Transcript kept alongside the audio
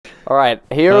Alright,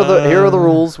 here are the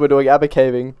rules. We're doing ABBA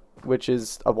caving, which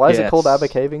is why is it called ABBA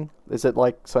caving? Is it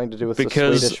like something to do with the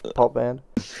Swedish pop band?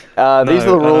 These are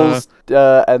the rules,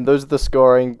 and those are the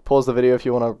scoring. Pause the video if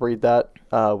you want to read that.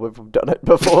 We've done it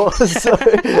before, so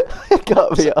it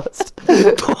can't be asked.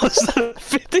 Pause the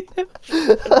video.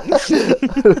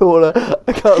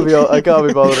 I can't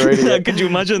be bothered reading it. Could you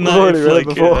imagine that if,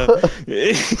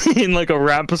 like, in like a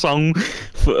rap song,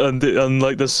 and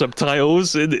like the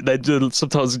subtitles, the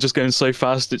subtitles are just going so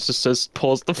fast, it just says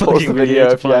pause the fucking video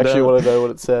if you actually want to know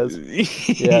what it says.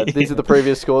 Yeah, these are the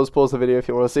previous scores. Pause the video if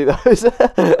you want to see those.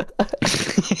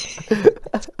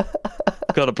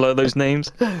 Gotta blur those names,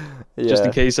 just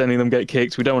in case any of them get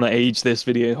kicked. We don't want to age this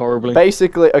video horribly.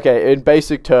 Basically, okay, in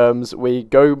basic terms, we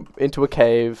go into a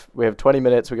cave. We have 20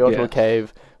 minutes. We go into a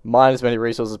cave, mine as many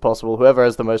resources as possible. Whoever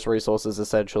has the most resources,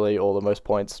 essentially, or the most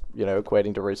points, you know,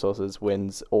 equating to resources,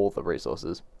 wins all the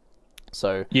resources.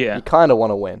 So you kind of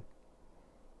want to win.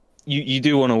 You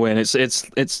do want to win. It's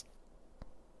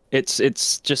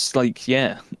just like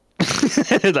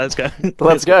Let's go.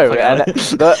 Let's go. And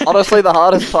honestly, the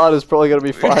hardest part is probably going to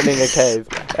be finding a cave.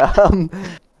 And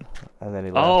then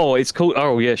he left. Oh, it's called.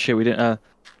 Oh yeah, shit. We didn't.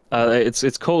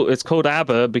 It's called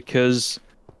ABBA because.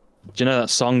 Do you know that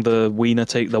song? The winner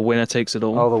takes it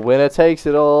all. Oh, the winner takes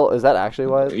it all. Is that actually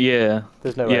why? Yeah.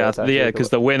 There's no way. Yeah, because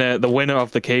the winner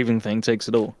of the caving thing takes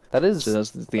it all. That is. So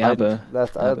that's the ABBA.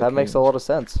 That makes a lot of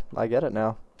sense. I get it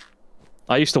now.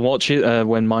 I used to watch it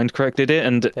when Mindcorrect did it,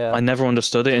 and I never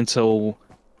understood it until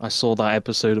I saw that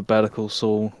episode of Better Call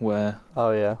Saul where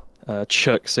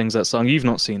Chuck sings that song. You've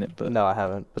not seen it, but no, I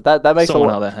haven't. But that makes someone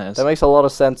out there has. That makes a lot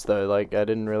of sense though. Like I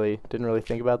didn't really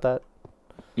think about that.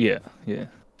 Yeah.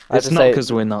 It's not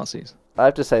because we're Nazis. I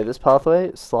have to say this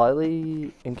pathway is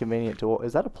slightly inconvenient to walk.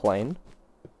 Is that a plane?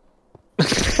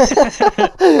 What's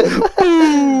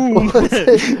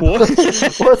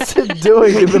it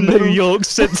doing in the New York,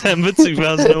 September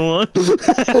 2001?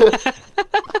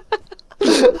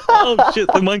 Oh shit,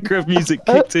 the Minecraft music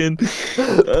kicked in.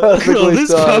 Oh,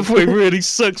 this pathway really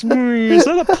sucks. Is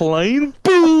that a plane?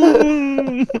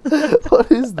 Boom!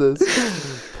 What is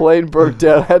this? Plane broke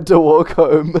down, had to walk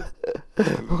home.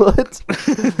 What?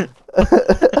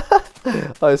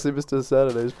 I see Mr.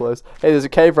 Saturday's place. Hey, there's a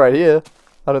cave right here.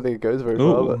 I don't think it goes very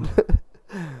far, but...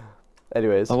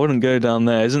 Anyways. I wouldn't go down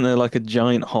there. Isn't there like a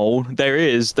giant hole? There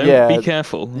is. Don't be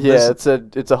careful. Yeah, it's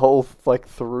a hole like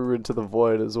through into the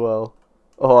void as well.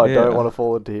 Oh, I don't want to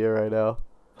fall into here right now.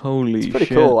 Holy shit. It's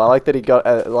pretty cool. I like that he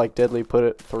got like Deadly put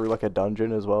it through like a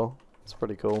dungeon as well. It's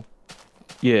pretty cool.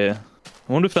 Yeah.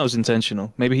 I wonder if that was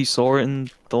intentional. Maybe he saw it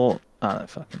and thought, I don't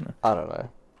fucking know. I don't know.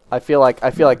 I feel like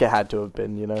it had to have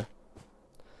been, you know.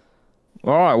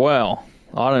 All right, well,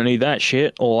 I don't need that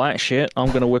shit, all that shit.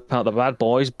 I'm gonna whip out the bad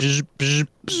boys. Bzz, bzz,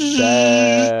 bzz.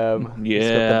 Damn.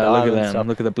 Yeah, look at them. Stuff.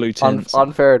 Look at the blue tints.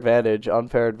 Unfair advantage,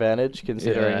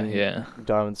 considering yeah.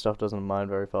 diamond stuff doesn't mine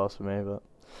very fast for me, but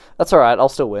that's alright, I'll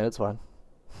still win, it's fine.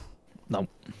 No.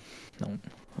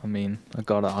 I mean, I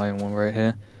got an iron one right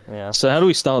here. Yeah. So how do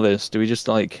we start this? Do we just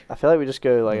like... I feel like we just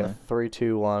go like a 3,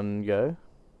 2, 1, go.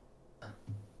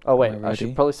 Oh wait, I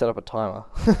should probably set up a timer.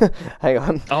 Hang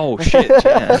on. Oh shit,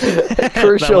 yeah.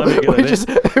 Crucial.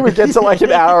 We get to like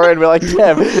an hour and we're like,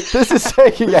 damn, this is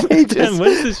taking ages. Damn,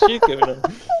 where's this shit going on?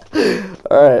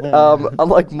 Alright,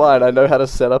 unlike mine, I know how to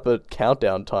set up a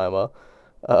countdown timer.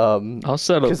 I'll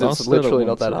set up. Because it's literally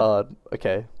not that hard.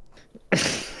 Okay.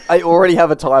 I already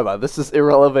have a timer. This is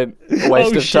irrelevant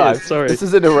waste of time. Sorry. This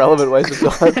is an irrelevant waste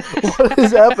of time. What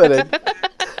is happening?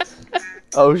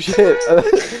 Oh shit!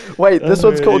 Wait, this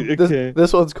one's called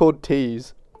this one's called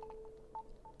Tease.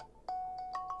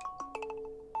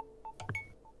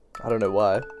 I don't know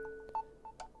why.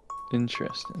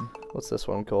 Interesting. What's this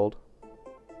one called?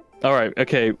 All right.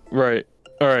 Okay. Right.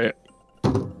 All right.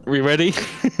 We ready?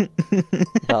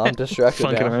 No, I'm distracted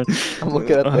now. Around. I'm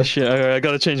looking at this. Shit! I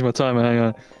gotta change my timer. Hang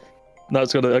on. No, I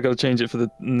gotta change it for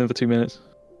another 2 minutes.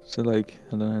 So like, I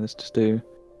don't know. Let's just do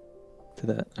to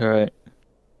that. All right.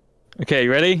 Okay,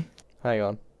 you ready? Hang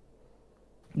on.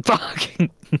 Fuck.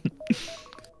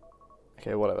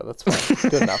 Okay, whatever. That's fine.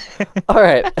 Good enough. All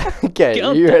right. Okay,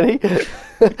 you ready?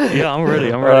 Yeah, I'm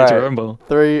ready. I'm ready to rumble.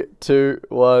 3, 2,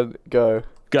 1, go.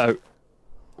 Go.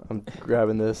 I'm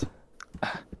grabbing this.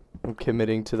 I'm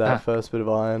committing to that first bit of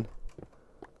iron.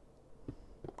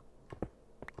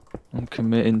 I'm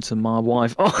committing to my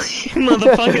wife. Oh, you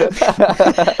motherfucker!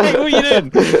 Hey, what are you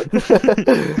doing?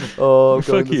 Oh, I'm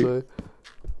going this way.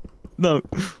 No.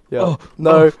 Yeah. Oh,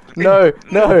 no.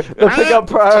 The pickup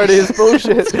priority is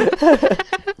bullshit.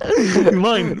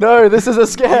 Mine. No, this is a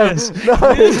scam. Yes. No,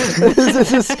 this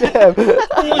is a scam.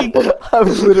 I'm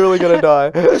literally gonna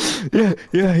die.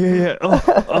 Yeah.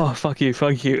 Oh, fuck you.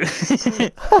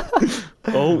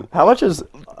 Oh. How much is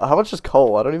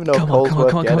coal? I don't even know if coal's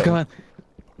worth getting. Come on.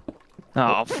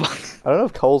 Oh, fuck. I don't know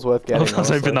if coal's worth getting. I was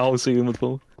hoping the whole ceiling would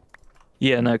fall.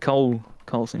 Yeah, no, coal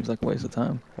seems like a waste of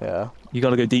time. Yeah. You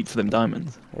gotta go deep for them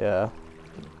diamonds. Yeah.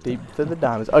 Deep for the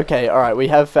diamonds. Okay, alright, we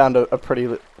have found a pretty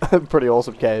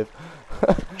awesome cave.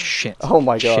 Shit. Oh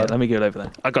my god. Shit, let me get over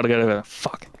there. I gotta get over there.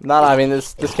 Fuck. No, I mean,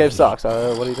 this cave sucks. What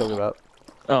are you talking about?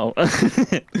 Oh.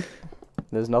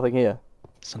 There's nothing here.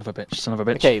 Son of a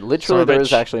bitch. Okay, literally there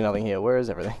is actually nothing here. Where is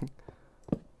everything?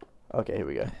 Okay, here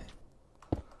we go.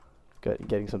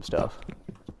 Getting some stuff.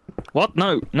 What?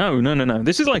 No.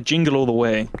 This is like Jingle All the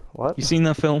Way. What? You seen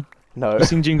that film? No. You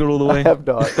seen Jingle All the Way? I have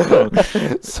not.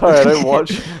 Sorry, I don't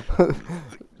watch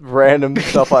random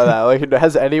stuff like that. Like,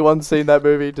 has anyone seen that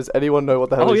movie? Does anyone know what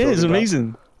the hell? Oh yeah, it's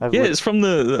amazing. Yeah, it's from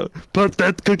the put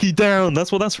that cookie down.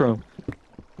 That's what that's from.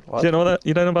 What? Do you know that?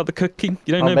 You don't know about the cookie?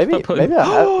 You don't know maybe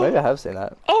I have seen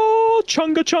that. Oh,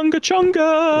 chunga.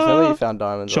 There's no way you found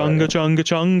diamonds. Chunga.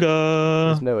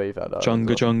 There's no way you found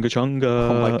diamonds. Chunga.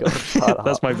 Oh my god.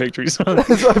 That's my victory song.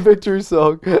 That's my victory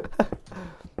song.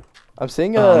 I'm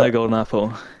seeing a... Oh, no golden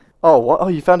apple. Oh, what? Oh,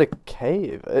 you found a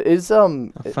cave. I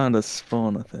found a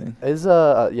spawner thing.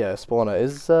 Yeah,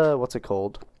 spawner. What's it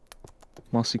called?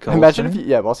 Mossy cobblestone? Imagine if you...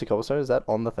 Yeah, mossy cobblestone. Is that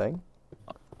on the thing?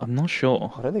 I'm not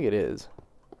sure. I don't think it is.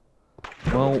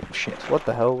 Well, shit. What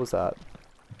the hell was that?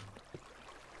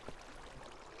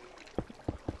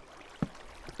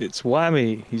 It's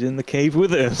Whammy. He's in the cave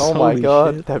with us. Oh my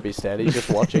god. Shit. Don't be standing, just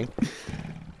watching. Oh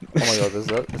my god, is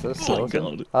that a skeleton?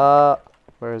 Oh god.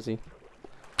 Where is he?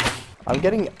 I've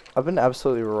been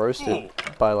absolutely roasted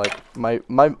by like, my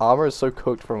armor is so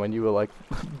cooked from when you were like,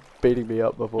 beating me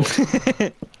up before.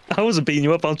 I wasn't beating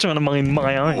you up, I was trying to mine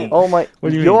my iron. Oh my,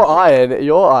 what do you your iron,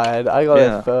 I got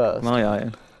it first. My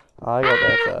iron. I got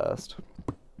there first.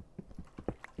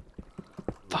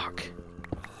 Fuck.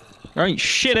 There ain't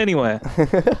shit anywhere.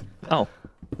 Oh,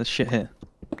 there's shit here.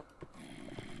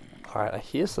 Alright, I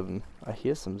hear some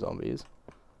zombies.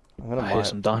 I hear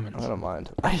some diamonds. I'm gonna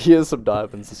mind. I hear some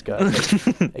diamonds, this guy.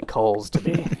 It calls to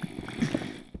me.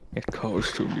 It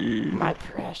calls to me. My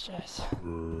precious.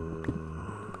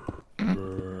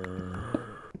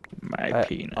 My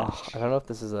penis. Oh, I don't know if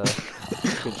this is a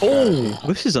good strategy. Oh,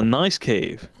 this is a nice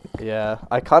cave. Yeah,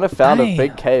 I kind of found a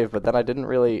big cave, but then I didn't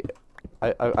really...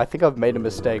 I think I've made a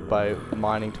mistake by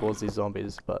mining towards these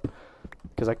zombies, but...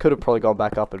 Because I could have probably gone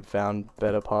back up and found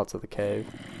better parts of the cave.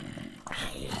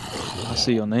 I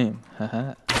see your name.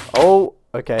 Haha. Oh,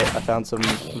 okay, I found some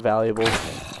valuable.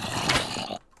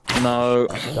 No.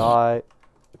 Die.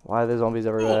 Why are there zombies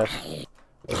everywhere?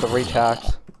 The reach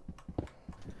hacks.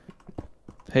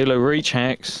 Halo reach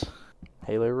hacks.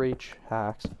 Halo reach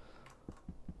hacks.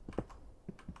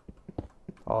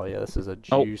 Oh yeah, this is a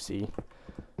juicy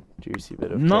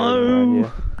bit of no.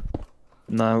 Here.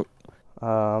 No.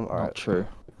 Alright. Not true.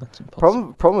 That's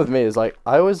impossible. Problem with me is like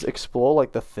I always explore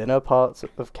like the thinner parts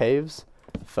of caves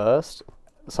first.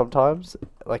 Sometimes,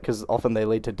 like, because often they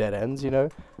lead to dead ends, you know.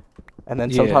 And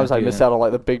then sometimes I miss out on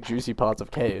like the big juicy parts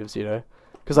of caves, you know.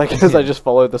 Because I just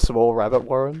followed the small rabbit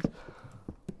warrens.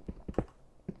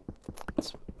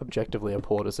 It's objectively a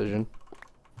poor decision.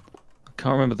 I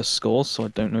can't remember the scores, so I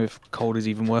don't know if coal is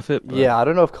even worth it. But... Yeah, I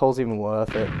don't know if coal's even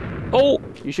worth it. Oh!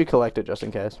 You should collect it just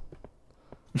in case.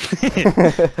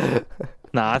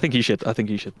 Nah, I think you should.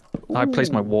 Ooh. I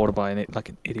placed my water bucket in it like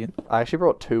an idiot. I actually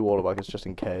brought 2 water buckets just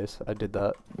in case. I did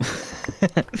that.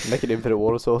 Make an infinite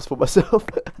water source for myself.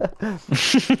 I'm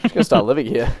just gonna start living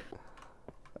here.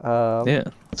 Yeah,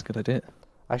 that's a good idea.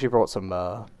 I actually brought some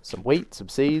wheat, some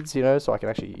seeds, you know, so I can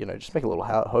actually, you know, just make a little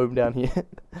home down here.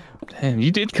 Damn, you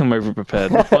did come over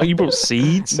prepared. Oh, you brought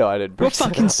seeds? No, I didn't. What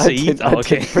fucking seeds? Oh,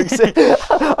 okay.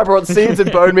 I brought seeds and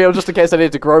bone meal just in case I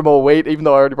needed to grow more wheat, even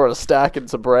though I already brought a stack and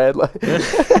some bread. Like,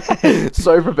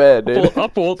 so prepared, dude. I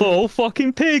bought the whole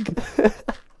fucking pig.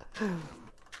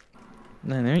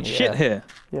 Man, there ain't shit here.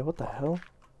 Yeah, what the hell?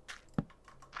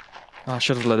 Oh, I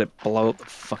should have let it blow up the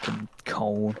fucking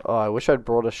coal. Oh, I wish I'd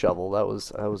brought a shovel. That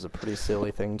was a pretty silly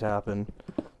thing to happen,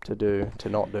 to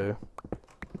not do.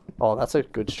 Oh, that's a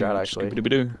good strat actually.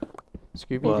 Scooby-Dooby-Doo.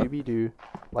 Scooby-Dooby-Doo.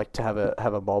 Like to have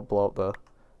a mob blow up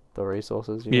the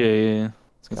resources. You know? Yeah.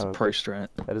 It's a pro strat.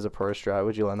 That is a pro strat.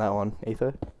 Would you learn that one,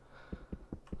 Etho?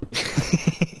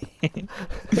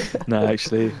 No,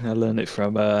 actually, I learned it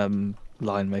from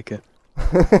Line Maker.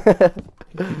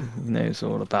 You know, it's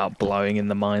all about blowing in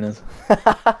the miners.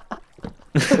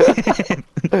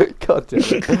 God damn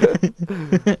it.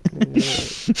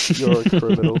 You're a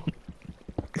criminal.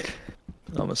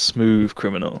 I'm a smooth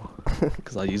criminal.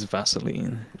 Because I use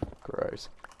Vaseline. Gross.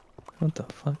 What the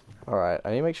fuck? Alright,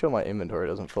 I need to make sure my inventory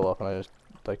doesn't fill up and I just,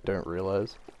 like, don't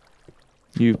realize.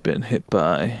 You've been hit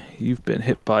by...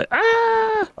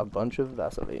 Ah! A bunch of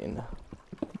Vaseline.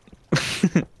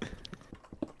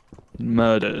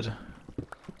 Murdered.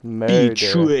 Murder.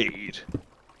 Betrayed.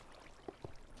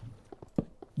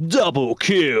 Double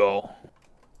kill.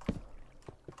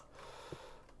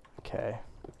 Okay.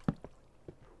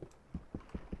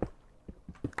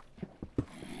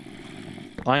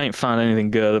 I ain't found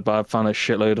anything good, but I've found a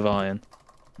shitload of iron.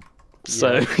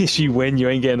 So Yeah. if you win, you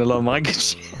ain't getting a lot of my good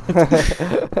shit.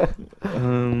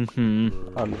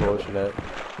 Unfortunate.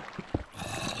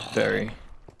 Very.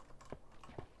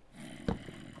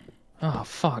 Oh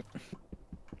fuck.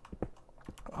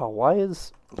 Oh, why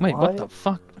is... Wait, what the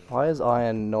fuck? Why is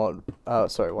iron not...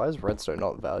 sorry, why is redstone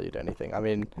not valued anything? I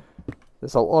mean,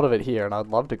 there's a lot of it here, and I'd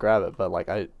love to grab it, but, like,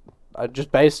 I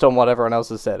just based on what everyone else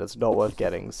has said, it's not worth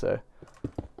getting, so...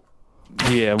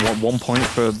 Yeah, what, 1 point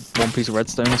for one piece of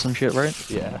redstone or some shit, right?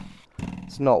 Yeah.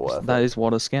 It's not worth it. That is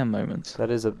what a scam moment.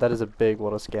 That is a big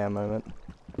what a scam moment.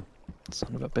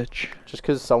 Son of a bitch. Just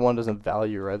because someone doesn't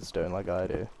value redstone like I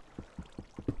do.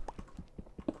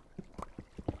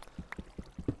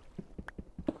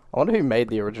 I wonder who made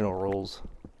the original rules.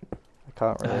 I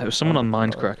can't remember. It was someone on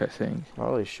Mindcrack, I think.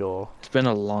 Not really sure. It's been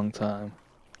a long time.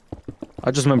 I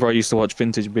just remember I used to watch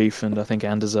Vintage Beef, and I think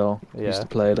Anderzel used to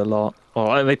play it a lot.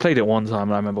 Oh, they played it one time,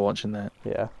 and I remember watching that.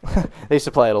 Yeah. They used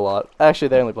to play it a lot. Actually,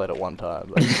 they only played it one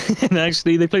time. But... And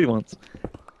actually, they played it once.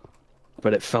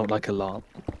 But it felt like a lot.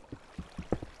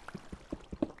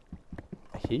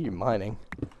 I hear you mining.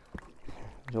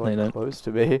 You're like close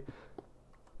to me.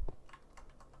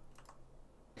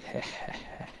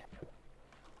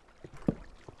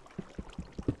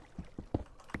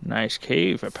 Nice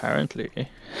cave, apparently.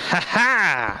 Ha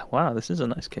ha! Wow, this is a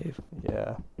nice cave.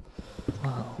 Yeah.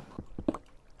 Wow.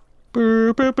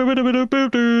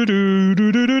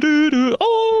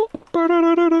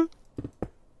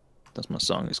 That's my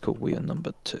song. It's called We Are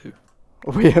Number 2.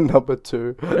 We are number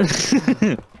 2.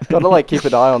 Gotta like keep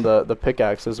an eye on the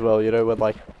pickaxe as well. You know, when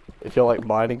like if you're like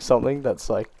mining something that's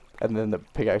like, and then the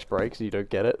pickaxe breaks, and you don't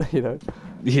get it. You know.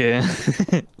 Yeah.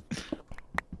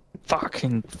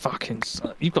 fucking.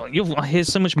 I hear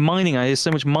so much mining. I hear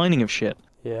so much mining of shit.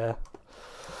 Yeah.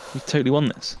 You totally won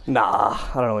this. Nah,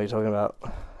 I don't know what you're talking about.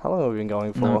 How long have we been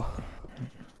going for? No.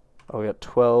 Oh, we got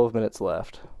 12 minutes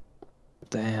left.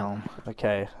 Damn.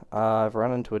 Okay, I've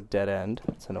run into a dead end.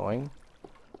 It's annoying.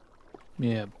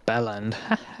 Yeah, Belland.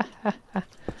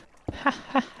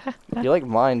 You like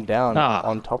mined down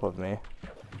on top of me.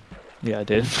 Yeah, I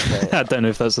did. Okay. I don't know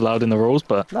if that's allowed in the rules,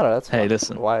 but no, that's hey, fine.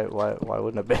 Listen. Why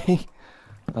wouldn't it be?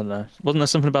 I don't know. Wasn't there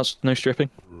something about no stripping?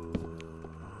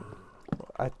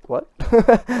 What?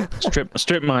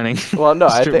 strip mining. Well, no,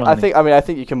 I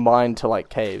think you can mine to like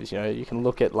caves. You know, you can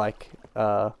look at like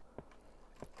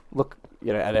look,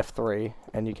 you know, at F3,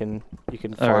 and you can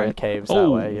find caves that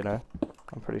way. You know,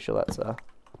 I'm pretty sure that's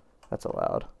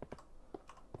allowed.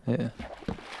 Yeah.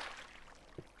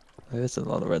 There's a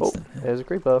lot of redstone. Oh, there's a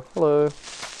creeper. Hello.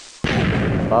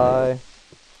 Bye.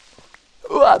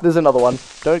 Ooh, there's another one.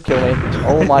 Don't kill me.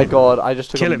 Oh my god, I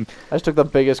just took him. I just took the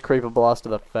biggest creeper blast to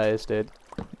the face, dude.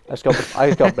 I just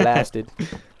got blasted.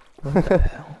 What the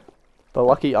hell? The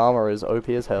lucky armor is OP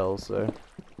as hell, so.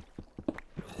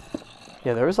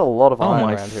 Yeah, there is a lot of iron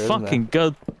around here, isn't there? Oh my fucking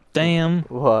god damn.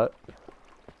 What?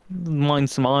 Mine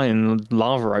some iron and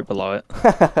lava right below it.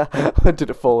 Did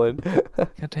it fall in?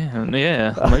 God damn,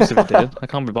 yeah, most of it did. I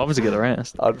can't be bothered to get the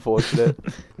rest. Unfortunate.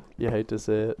 You hate to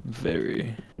see it.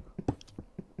 Very.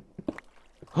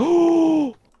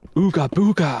 Oh! Ooga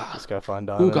booga! Let's go find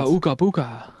diamonds. Ooga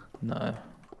booga! No.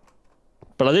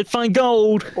 But I did find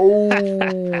gold! Oh,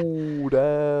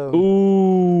 damn.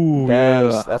 Ooh,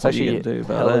 damn, yeah. That's actually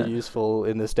hella useful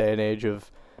in this day and age of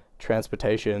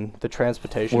transportation. The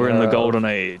transportation. We're in the golden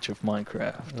age of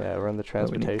Minecraft. Yeah, we're in the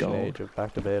transportation age of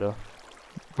back to beta.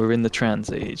 We're in the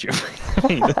trans age of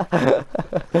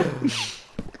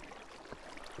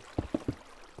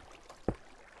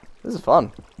This is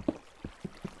fun.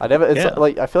 It's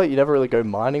like I feel like you never really go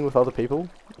mining with other people,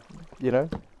 you know,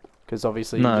 because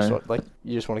obviously you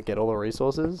just want to get all the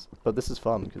resources. But this is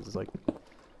fun because it's like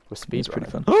we're speedrunning. It's pretty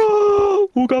fun. Oh,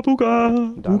 ooga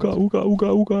booga, ooga ooga ooga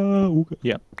ooga ooga.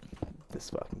 Yeah.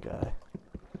 This fucking guy.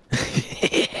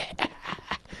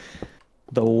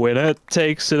 The winner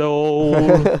takes it all.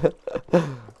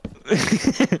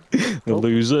 The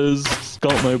losers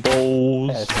got no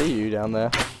balls. Yeah, I see you down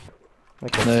there.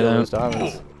 Okay, no, those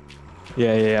diamonds.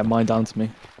 Yeah, mine down to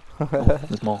me. Oh,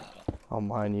 there's more. I'll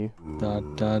mine you. Da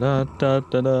da da da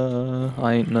da da.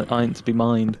 I ain't to be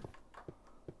mined.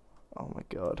 Oh my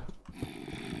god.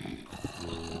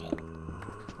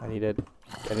 I need to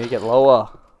get lower.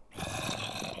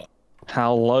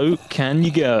 How low can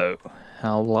you go?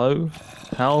 How low?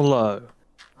 How low?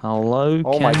 How low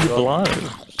can you blow?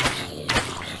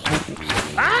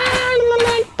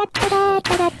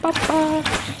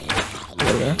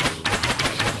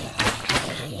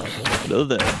 Hello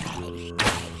there.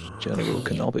 General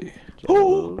Kenobi.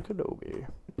 General Kenobi.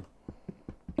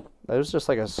 There's just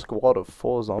like a squad of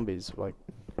 4 zombies, like,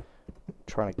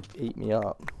 trying to eat me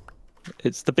up.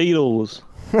 It's the Beatles.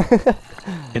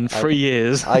 In 3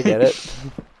 years. I get it.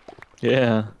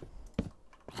 Yeah.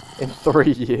 In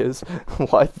 3 years?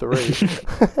 Why 3?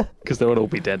 Because they would all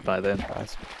be dead by then.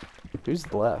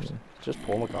 Who's left? Just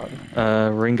Paul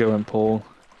McCartney. Ringo and Paul.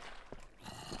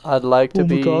 I'd like to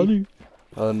be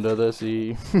under the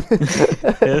sea.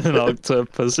 In an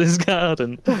octopus's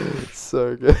garden.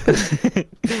 So good.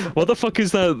 What the fuck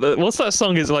is that? What's that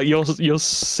song? Is it like you're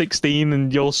 16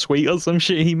 and you're sweet or some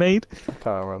shit he made? I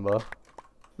can't remember.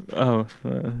 Oh,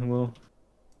 well,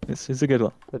 it's a good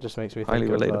one. That just makes me think highly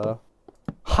relatable.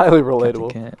 Highly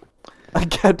relatable.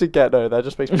 Cat to Cat. No, that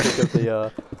just makes me think of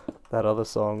the that other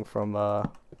song from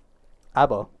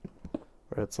ABBA,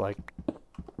 where it's like,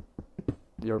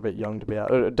 you're a bit young to be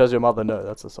out. Does your mother know?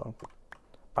 That's the song.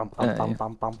 Bum bum bum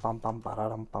bum bum bum bum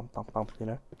bum bum bum bum. You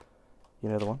know? You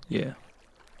know the one? Yeah.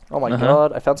 Oh my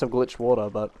god! I found some glitched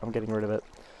water, but I'm getting rid of it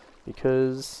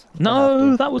because.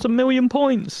 No, that was 1,000,000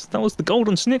 points. That was the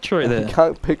golden snitch right there. You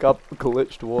can't pick up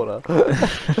glitched water.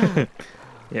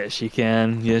 Yes, you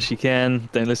can. Yes, you can.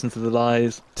 Don't listen to the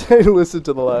lies. Don't listen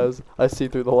to the lies. I see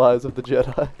through the lies of the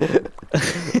Jedi.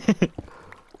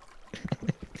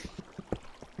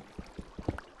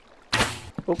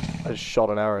 Oh, I just shot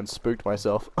an arrow and spooked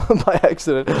myself by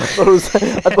accident. I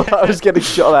thought I was getting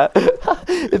shot at.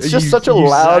 It's just such a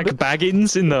loud. Zach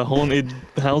Baggins in the haunted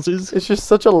houses. It's just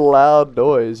such a loud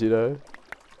noise, you know.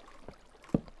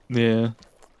 Yeah,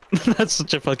 that's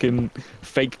such a fucking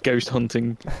fake ghost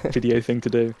hunting video thing to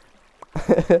do.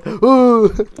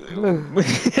 What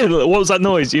was that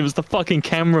noise? It was the fucking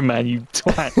cameraman, you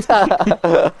twat.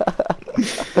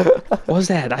 What was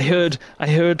that? I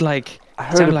heard like.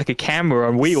 It sounded like a camera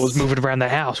on wheels moving around the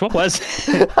house. What was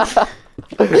it?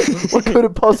 What could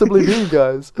it possibly be,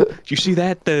 guys? Do you see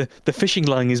that? The fishing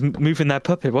line is moving that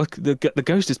puppet. What the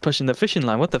ghost is pushing the fishing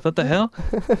line. What the hell?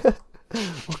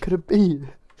 What could it be?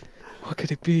 What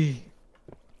could it be?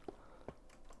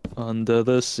 Under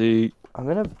the sea. I'm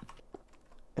in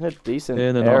a decent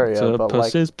in an area, but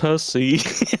like pussy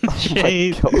in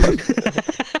shade.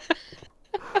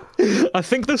 I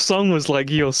think the song was like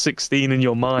you're 16 in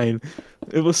your mind.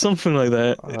 It was something like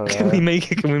that. Can we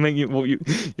make it? Can we make it? What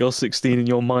you're 16 in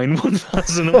your mind?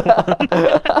 1001.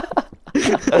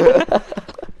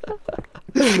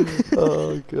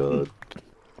 Oh god.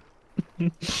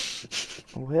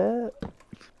 Where?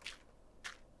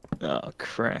 Oh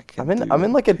crack! I'm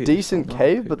in like a decent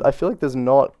cave, but I feel like there's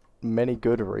not many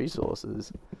good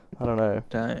resources. I don't know.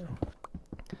 Damn.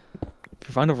 If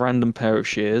you find a random pair of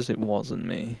shears, it wasn't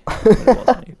me. It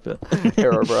wasn't me, but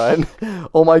Herobrine.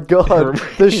 Oh my god,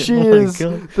 the shears,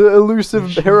 the elusive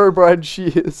Herobrine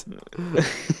shears.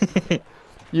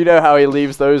 You know how he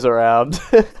leaves those around.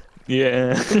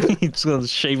 Yeah, he's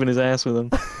just shaving his ass with them.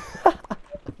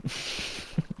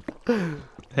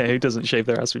 Hey, who doesn't shave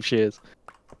their ass with shears?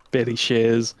 Betty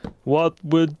Shears. What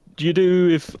would you do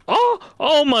if...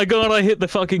 Oh my god, I hit the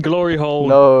fucking glory hole.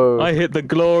 No. I hit the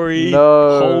glory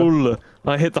hole.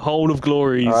 I hit the hole of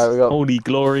glories. Alright, we got holy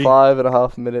glory.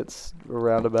 5.5 minutes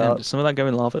around. Some of that go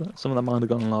in lava. Some of that might have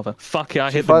gone in lava. Fuck yeah,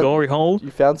 I hit the glory hole. You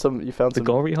found some the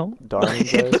gory hole?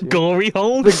 Diamonds, the gory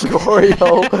hole? The gory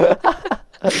hole.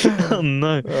 Oh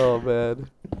no. Oh man.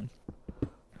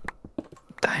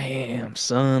 Damn,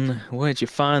 son. Where'd you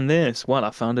find this? Well, I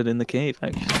found it in the cave,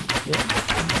 actually. Yeah.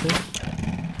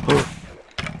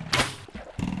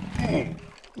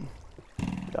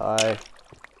 Die.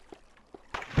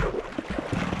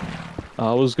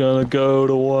 I was gonna go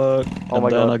to work, and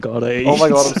then I got AIDS. Oh my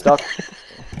god, I'm stuck.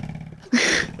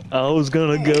 I was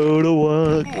gonna go to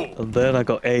work, and then I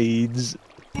got AIDS.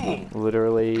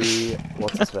 Literally,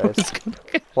 what's his face?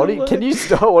 What are you? Can you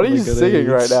stop? What are you singing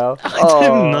right now? I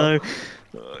don't know.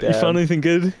 Damn. You found anything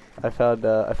good? I found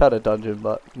a dungeon,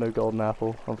 but no golden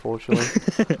apple, unfortunately.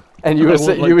 And you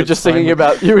were just singing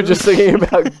about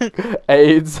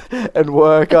AIDS and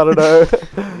work. I don't know.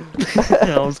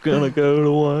 I was gonna go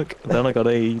to work, then I got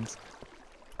AIDS.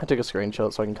 I took a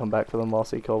screenshot so I can come back for the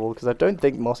mossy cobble, because I don't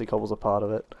think mossy cobble's a part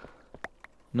of it.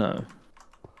 No.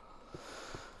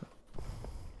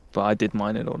 But I did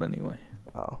mine it all anyway.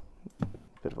 Oh.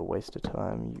 Bit of a waste of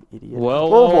time, you idiot.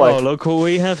 Well, oh boy. Look what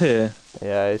we have here.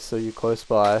 Yeah, so you're close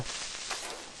by. You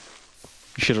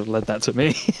should have led that to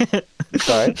me.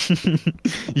 Sorry?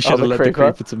 You should have led the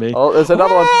creeper to me. Oh, there's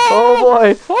another one. Oh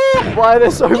boy! Why are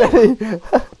there so many?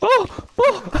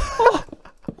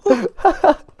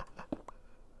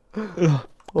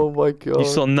 Oh my god. You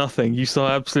saw nothing. You saw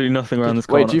absolutely nothing around this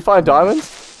corner. Wait, do you find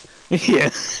diamonds? Yeah.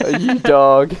 You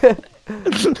dog.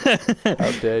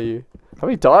 How dare you. How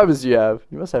many diamonds do you have?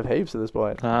 You must have heaps at this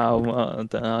point.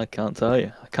 I can't tell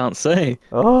you. I can't say.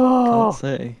 Oh. Can't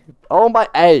say. Oh my.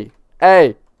 Hey.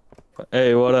 Hey.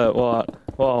 Hey, what up? What?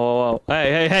 Whoa.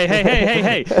 Hey,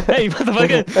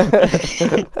 motherfucker.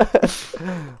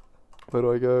 Where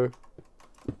do I go?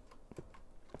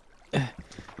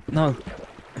 No.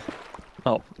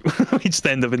 Oh, we just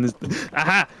end up in this.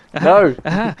 Aha! No!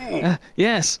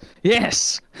 Yes!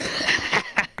 Yes!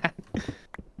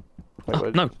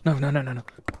 Wait, no.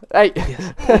 Hey!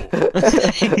 Yes.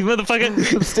 Hey,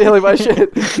 motherfucker! I'm stealing my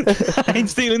shit! I ain't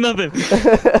stealing nothing!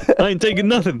 I ain't taking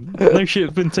nothing! No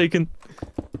shit's been taken.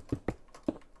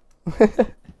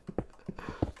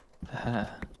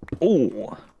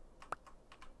 Oh!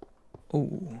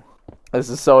 This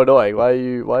is so annoying. Why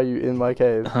are you in my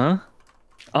cave? Huh?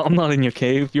 I'm not in your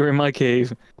cave. You're in my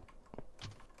cave.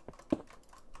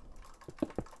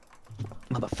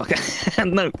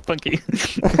 Motherfucker. No, fuck you.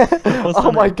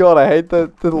 Oh my god, I hate the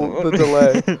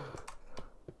delay.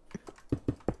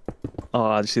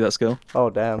 Oh, did you see that skill? Oh,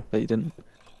 damn. But you didn't.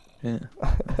 Yeah.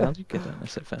 How'd you get that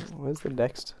so fast? Where's the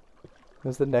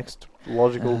next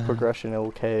logical progression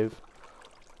in cave?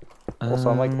 Also,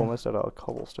 I'm like almost out of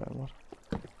cobblestone.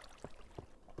 What?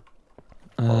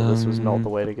 Oh, this was not the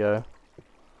way to go.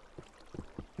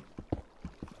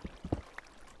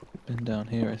 Been down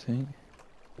here, I think.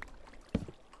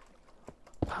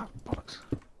 Ah, bollocks.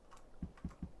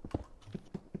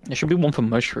 There should be one for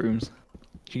mushrooms.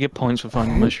 You get points for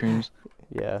finding mushrooms.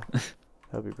 Yeah,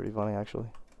 that'd be pretty funny actually.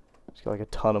 Just get like a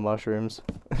ton of mushrooms.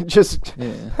 just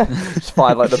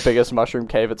find like the biggest mushroom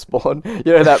cave at spawn.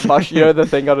 You know that you know the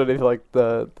thing underneath like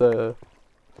the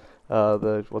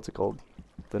what's it called?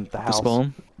 The house. The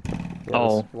spawn.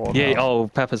 Yeah, yeah. house. Oh,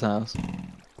 Pepper's house.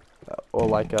 Or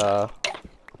like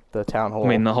the town hall. I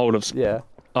mean the whole of. Yeah.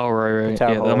 Oh right.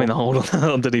 Yeah, hall. I mean the whole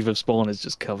underneath of spawn is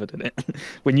just covered in it.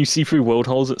 When you see through world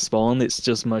holes at spawn, it's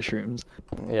just mushrooms.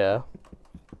 Yeah.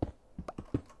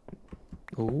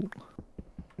 Ooh.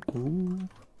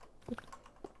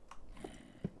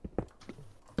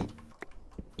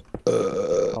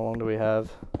 How long do we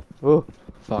have? Ooh.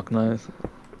 Fuck knows.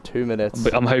 2 minutes.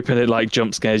 But I'm hoping it like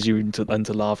jump scares you into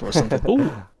lava or something.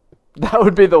 Ooh. That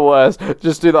would be the worst.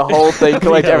 Just do the whole thing,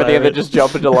 collect everything, and then just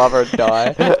jump into lava and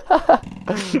die.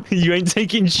 You ain't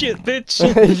taking shit, bitch.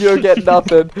 You'll get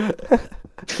nothing.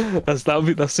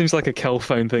 That seems like a Kel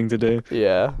phone thing to do.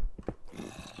 Yeah.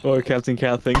 Or a Captain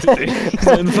Cat thing to do.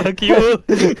 Then fuck you.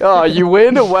 Oh, you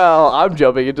win? Well, I'm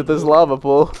jumping into this lava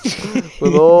pool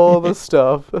with all the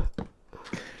stuff.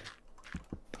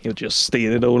 He'll just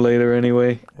steal it all later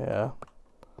anyway. Yeah.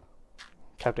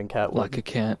 Captain Cat. Like a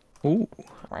cat. Ooh.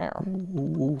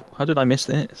 Ooh. How did I miss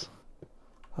this?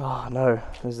 Oh no,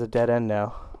 there's a dead end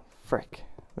now. Frick.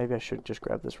 Maybe I should just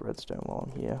grab this redstone while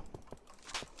I'm here.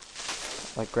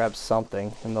 Like grab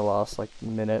something in the last like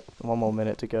minute. 1 more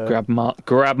minute to go. Grab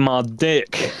my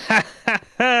dick.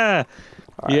 Right.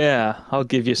 Yeah, I'll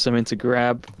give you something to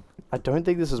grab. I don't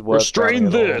think this is worth Restrain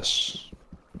this.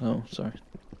 Oh, sorry.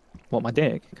 What, my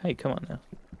dick? Hey, come on now.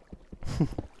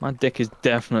 My dick is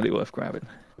definitely worth grabbing.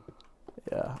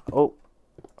 Yeah. Oh.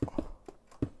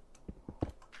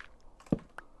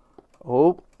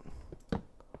 Oh.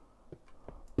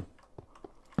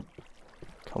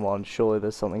 Come on, surely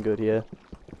there's something good here.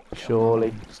 Surely.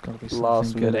 There's gotta be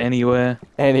something good anywhere.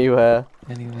 Anywhere.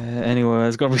 Anywhere.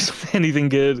 There's gotta be anything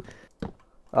good.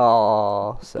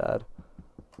 Oh, sad.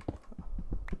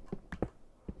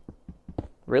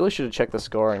 Really should have checked the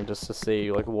scoring just to see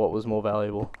like what was more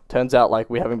valuable. Turns out like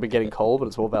we haven't been getting coal, but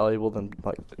it's more valuable than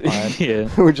like iron. Yeah.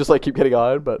 We just like keep getting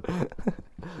iron, but.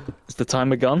 Is the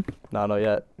timer gone? No, not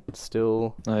yet.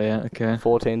 Still. Oh yeah. Okay.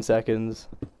 14 seconds.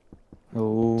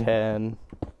 Oh. 10.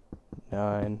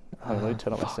 9. Hang on, let me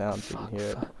turn up my sound so you can hear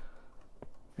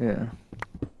it.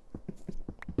 Yeah.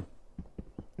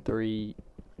 3,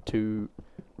 2,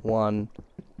 1,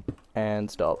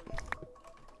 and stop.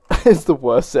 It's the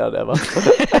worst sound ever.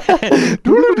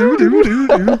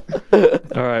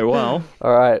 Alright, well.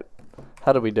 Alright.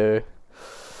 How did we do?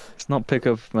 It's not pick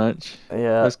up much.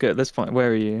 Yeah. Let's go. Let's find.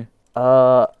 Where are you?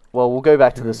 Well, we'll go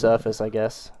back to the surface, I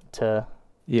guess, to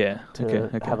okay.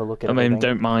 have a look at. I mean,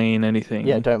 don't mine anything.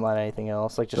 Yeah, don't mine anything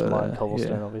else. Like just mine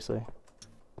cobblestone, obviously.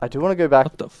 I do want to go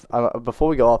back. Before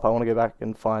we go up, I want to go back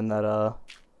and find that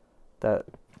that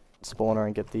spawner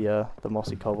and get the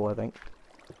mossy cobble. I think.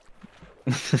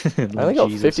 I only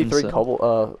got 53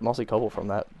 mossy cobble from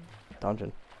that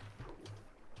dungeon.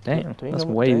 Damn, that's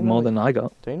way more than I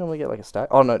got. Do you normally get like a stack?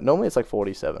 Oh no, normally it's like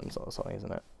 47 or something,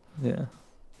 isn't it? Yeah.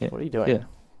 What are you doing? Yeah.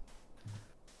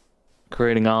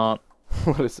 Creating art.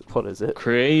 What is it?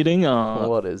 Creating art.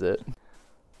 What is it?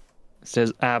 It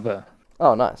says ABBA.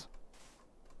 Oh, nice.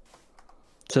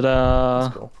 Ta-da!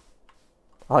 That's cool.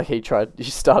 I like you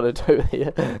started over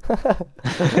here.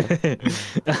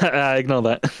 Ignore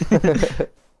that.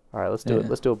 Alright, let's do it.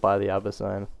 Let's do it by the ABBA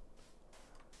sign.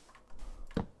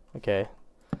 Okay.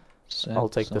 I'll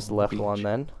take this left one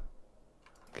then.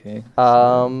 Okay.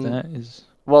 So that is...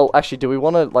 Well, actually, do we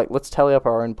want to, like, let's tally up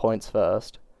our own points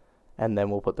first, and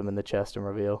then we'll put them in the chest and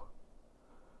reveal.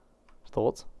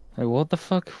 Thoughts? Hey, what the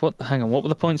fuck? Hang on, what were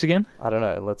the points again? I don't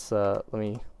know. Let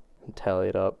me tally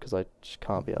it up, because I just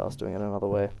can't be asked doing it another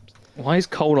way. Why is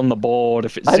cold on the board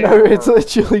if it's I zero? know, it's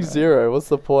literally 0. What's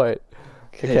the point?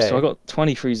 Okay, so I got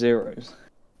 23 zeros.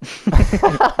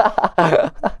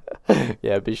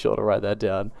 Yeah, be sure to write that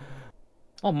down.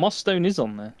 Oh, moss stone is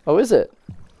on there. Oh, is it?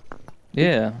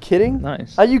 Yeah. Kidding?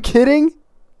 Nice. Are you kidding?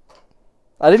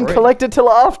 I didn't collect it till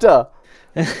after.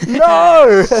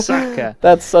 No! Sucker.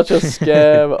 That's such a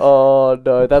scam. Oh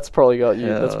no, that's probably got you.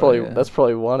 That's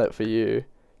probably won it for you.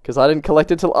 Because I didn't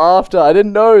collect it till after. I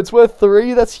didn't know it's worth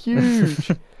 3. That's huge.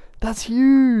 That's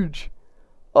huge.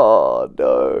 Oh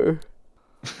no.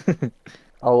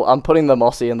 I'm putting the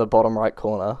mossy in the bottom right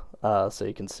corner, so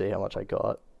you can see how much I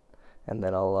got, and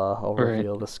then I'll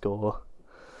reveal the score.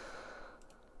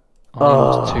 Oh,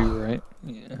 it was 2, right?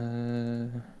 Yeah.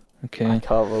 Okay. I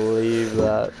can't believe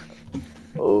that.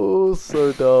 Oh,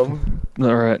 so dumb.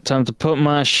 Alright, time to put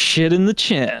my shit in the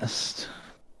chest.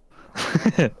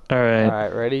 Alright.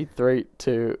 Alright, ready? 3,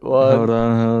 2, 1. Hold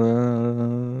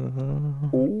on.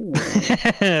 Ooh.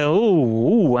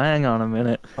 Ooh, hang on a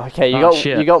minute. Okay,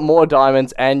 you got more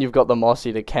diamonds and you've got the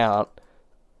mossy to count.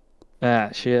 Ah,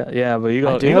 shit. Yeah, but you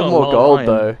got. I do have more gold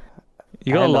though.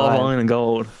 You got a lot of iron and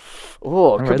gold.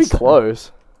 Oh, it could be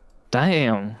close.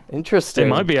 Damn. Interesting. It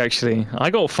might be actually.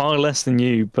 I got far less than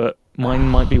you, but mine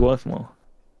might be worth more.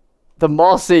 The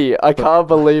mossy! I can't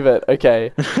believe it.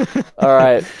 Okay.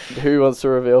 Alright, who wants to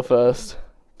reveal first?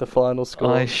 The final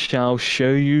score. I shall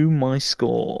show you my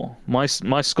score. My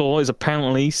score is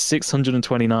apparently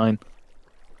 629.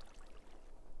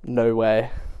 No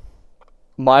way.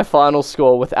 My final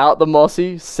score without the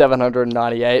mossy,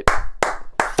 798.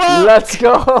 Fuck! Let's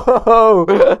go!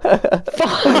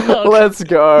 Let's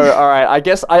go. Alright, I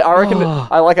guess I reckon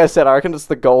like I said, I reckon it's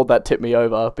the gold that tipped me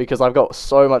over because I've got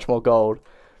so much more gold.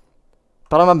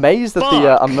 But I'm amazed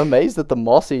that the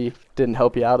mossy didn't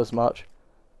help you out as much.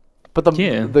 But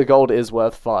the gold is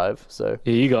worth 5, so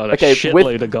yeah, you got a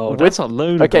shitload of gold. That's a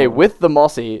load of gold. with the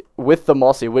mossy,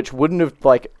 which wouldn't have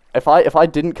like if I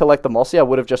didn't collect the mossy, I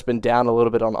would have just been down a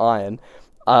little bit on iron.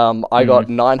 I got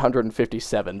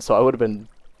 957, so I would have been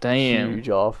huge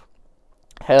off.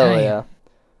 Hell yeah.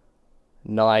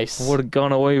 Nice. I would have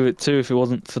gone away with it too if it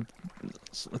wasn't for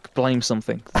blame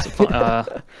something.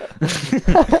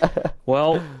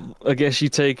 Well, I guess you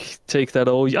take that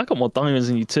all. I got more diamonds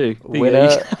than you too.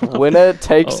 Winner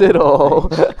takes it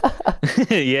all.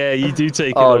 Yeah, you do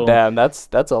take it all. Oh damn, that's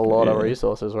a lot of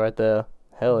resources right there.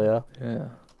 Hell yeah. Yeah.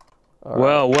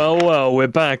 Well, we're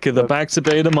back at the Back to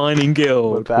Beta Mining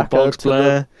Guild. We're back to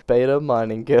the Beta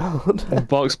Mining Guild.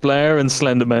 BoxBlair and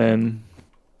Slenderman.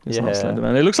 It's not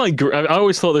Slenderman. It looks like I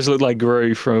always thought this looked like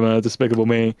Gru from Despicable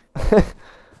Me.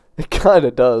 It kind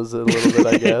of does a little bit,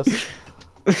 I guess.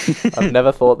 I've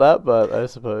never thought that, but I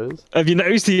suppose. Have you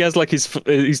noticed he has like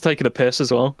he's taking a piss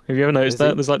as well? Have you ever noticed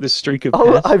that? There's like this streak of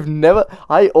piss.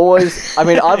 I've always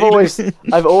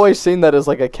seen that as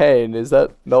like a cane. Is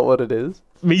that not what it is?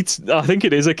 I think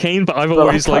it is a cane, but I've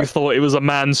always like thought it was a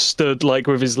man stood like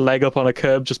with his leg up on a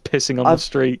curb just pissing on the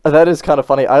street. That is kind of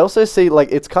funny. I also see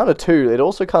like it's kind of it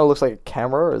also kind of looks like a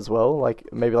camera as well,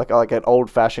 like maybe like an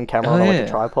old-fashioned camera on like a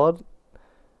tripod.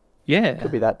 Yeah.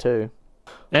 Could be that too.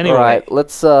 Anyway, alright,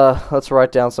 let's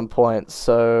write down some points.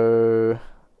 So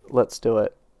let's do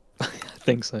it. I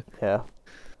think so. Yeah.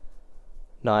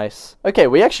 Nice. Okay,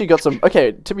 we actually got some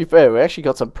to be fair, we actually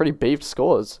got some pretty beefed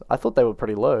scores. I thought they were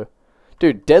pretty low.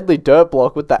 Dude, Deadly Dirt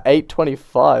Block with the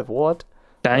 825. What?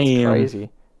 Damn. That's crazy.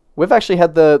 We've actually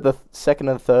had the second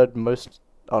and third most...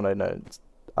 Oh, no.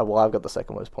 Well, I've got the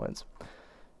second most points.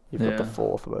 You've got the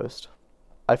 4th most.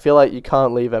 I feel like you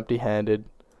can't leave empty-handed.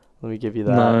 Let me give you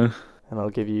that. No. And I'll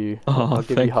give you. Oh, I'll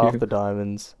give you half the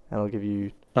diamonds, and I'll give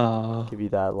you. Give you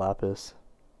that lapis.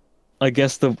 I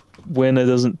guess the winner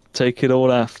doesn't take it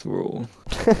all after all.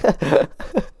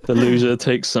 The loser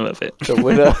takes some of it. The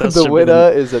winner, the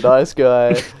winner is a nice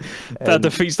guy. That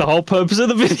defeats the whole purpose of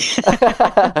the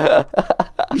video.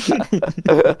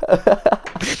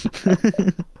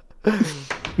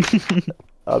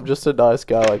 I'm just a nice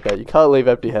guy like that. You can't leave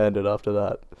empty-handed after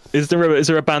that. Is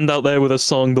there a band out there with a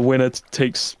song the winner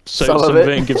takes some of it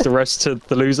and gives the rest to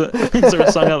the loser? Is there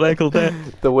a song out there called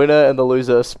that? The winner and the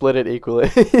loser split it equally.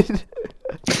 The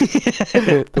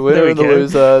winner and the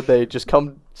loser, they just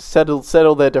come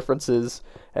settle their differences,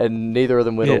 and neither of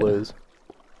them win or lose.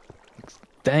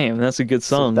 Damn, that's a good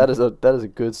song. So that is a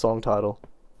good song title.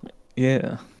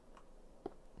 Yeah.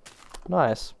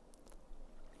 Nice.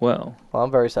 Well, I'm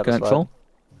very satisfied. Going full?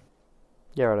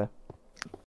 Yeah, right.